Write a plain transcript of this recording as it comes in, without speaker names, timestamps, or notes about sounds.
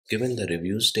given the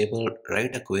reviews table,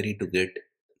 write a query to get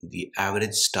the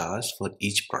average stars for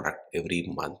each product every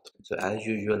month. So as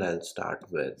usual, I'll start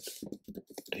with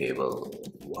table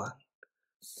 1,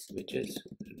 which is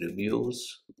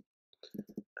reviews,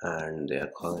 and they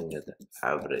are calling it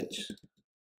average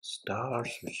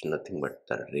stars, which is nothing but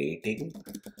the rating.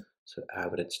 So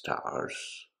average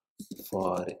stars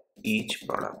for each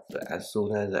product. As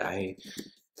soon as I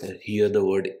hear the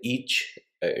word each,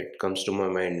 it comes to my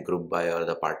mind, group by or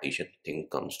the partition thing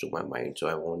comes to my mind. So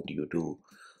I want you to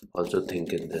also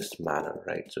think in this manner,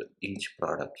 right? So each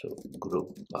product, so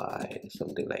group by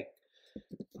something like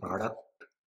product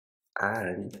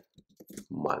and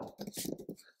month,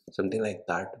 something like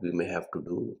that we may have to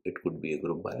do. It could be a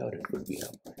group by or it could be a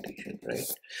partition,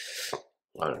 right?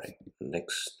 All right,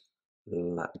 next,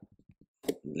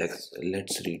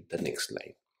 let's read the next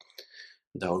line.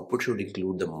 The output should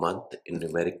include the month in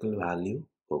numerical value.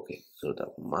 Okay, so the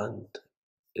month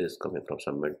is coming from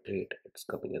submit date, it's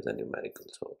coming as a numerical.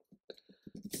 So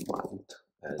month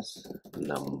as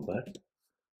number,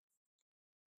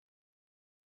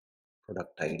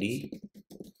 product ID,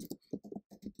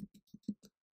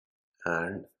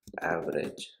 and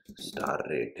average star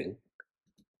rating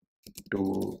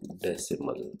to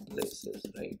decimal places,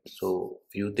 right? So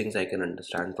few things I can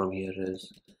understand from here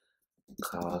is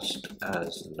cast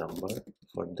as number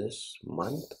for this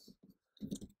month,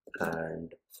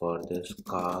 and for this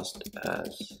cast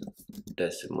as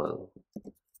decimal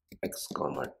x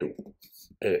comma 2.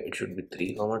 It should be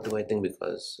 3 comma 2, I think,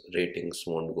 because ratings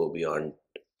won't go beyond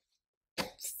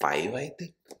 5, I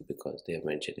think, because they have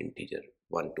mentioned integer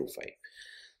 1 to 5.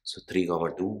 So 3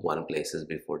 comma 2, 1 places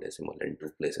before decimal and 2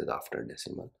 places after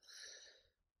decimal.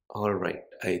 All right,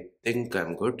 I think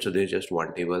I'm good. So there's just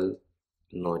one table,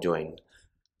 no join,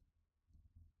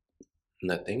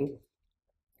 nothing.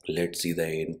 Let's see the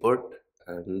input,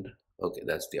 and okay,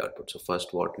 that's the output. So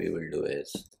first what we will do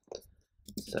is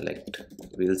select,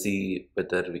 we'll see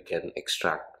whether we can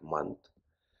extract month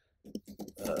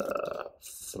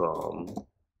from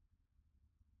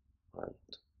month.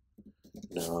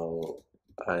 Now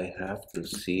I have to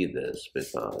see this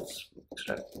because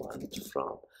extract month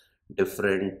from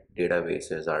different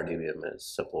databases. RDBMS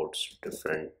supports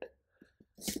different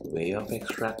way of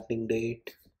extracting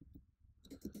date,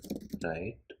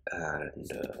 right? And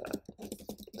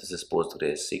this is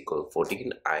PostgreSQL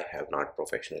 14. I have not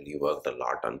professionally worked a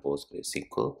lot on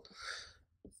PostgreSQL,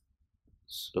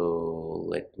 so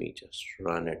let me just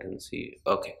run it and see.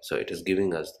 Okay, so it is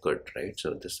giving us good, right?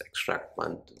 So this extract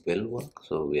month will work,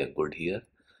 so we are good here.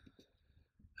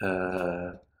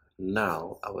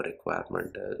 Now our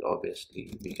requirement is,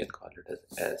 obviously we can call it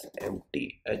as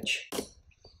empty h.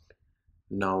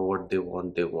 Now what they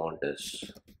want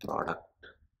is product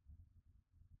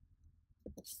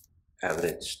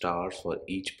average stars for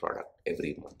each product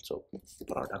every month. So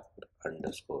product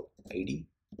underscore ID,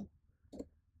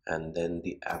 and then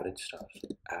the average stars,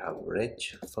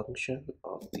 average function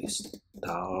of the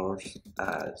stars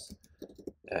as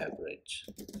average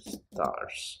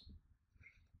stars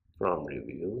from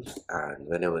reviews. And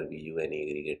whenever we use any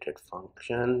aggregated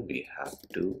function, we have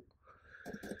to,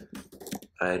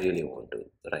 I really want to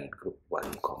write group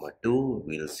 1 comma 2.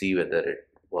 We'll see whether it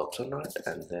works or not.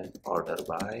 And then order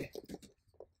by,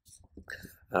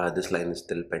 this line is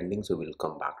still pending, so we'll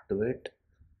come back to it.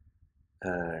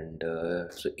 And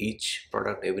so each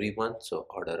product every month, so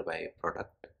order by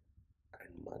product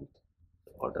and month,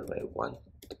 order by 1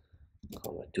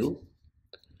 comma 2,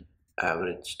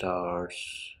 average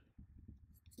stars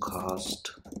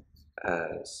cost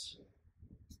as,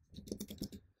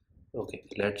 okay,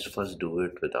 let's first do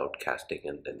it without casting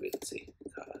and then we'll see.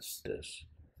 Cast this,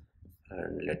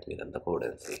 and let me run the code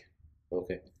and see.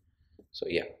 Okay, so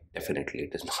yeah, definitely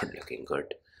it is not looking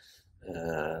good.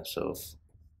 So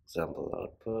example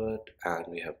output, and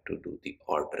we have to do the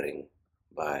ordering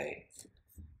by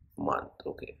month.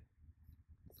 Okay,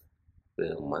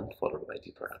 with a month followed by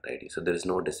the product ID. So there is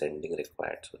no descending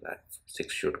required, so that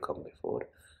 6 should come before.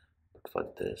 But for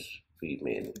this we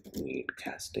may need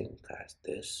casting. Cast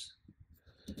this.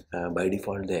 By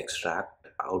default the extract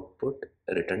output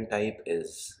return type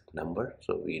is number,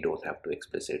 so we don't have to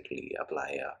explicitly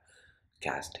apply a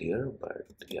cast here, but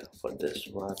yeah, for this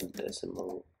one,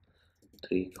 decimal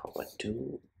 3 comma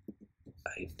 2,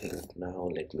 I think. Now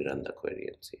let me run the query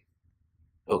and see.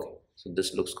 Okay, so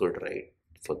this looks good, right?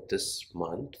 For this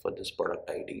month, for this product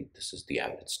ID, this is the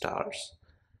average stars,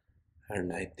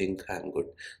 and I think I'm good.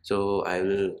 So I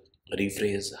will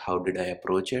rephrase how did I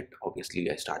approach it. Obviously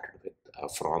I started with a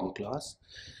from class,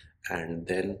 and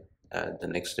then The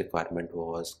next requirement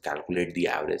was calculate the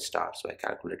average stars. So I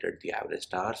calculated the average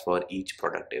stars for each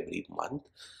product every month.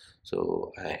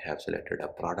 So I have selected a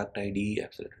product ID,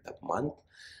 I've selected a month,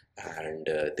 and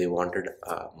they wanted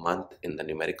a month in the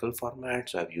numerical format.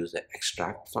 So I've used the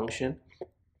extract function.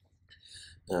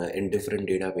 In different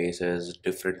databases,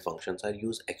 different functions I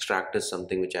use. Extract is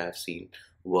something which I have seen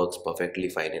works perfectly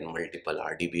fine in multiple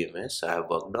RDBMS I have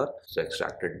worked on. So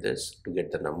extracted this to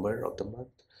get the number of the month,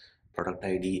 product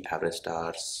ID, average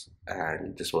stars,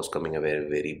 and this was coming a very,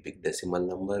 very big decimal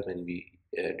number when we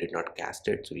did not cast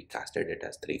it. So we casted it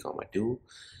as 3,2.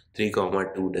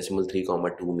 3,2, decimal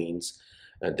 3,2 means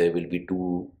there will be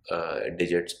two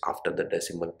digits after the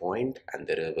decimal point, and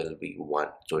there will be one.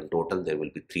 So in total there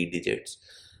will be three digits,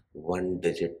 one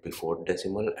digit before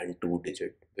decimal and two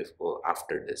digit before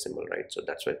after decimal, right? So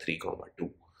that's why 3,2.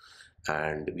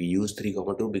 And we use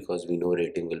 3,2 because we know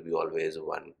rating will be always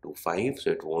 1 to 5,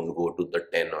 so it won't go to the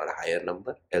 10 or higher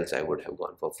number, else I would have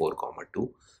gone for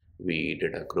 4,2. We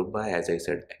did a group by, as I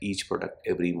said, each product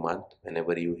every month.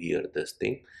 Whenever you hear this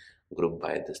thing, group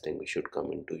by, this thing should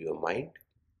come into your mind,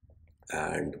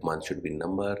 and month should be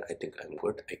number. I think I'm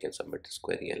good. I can submit this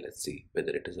query and let's see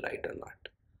whether it is right or not.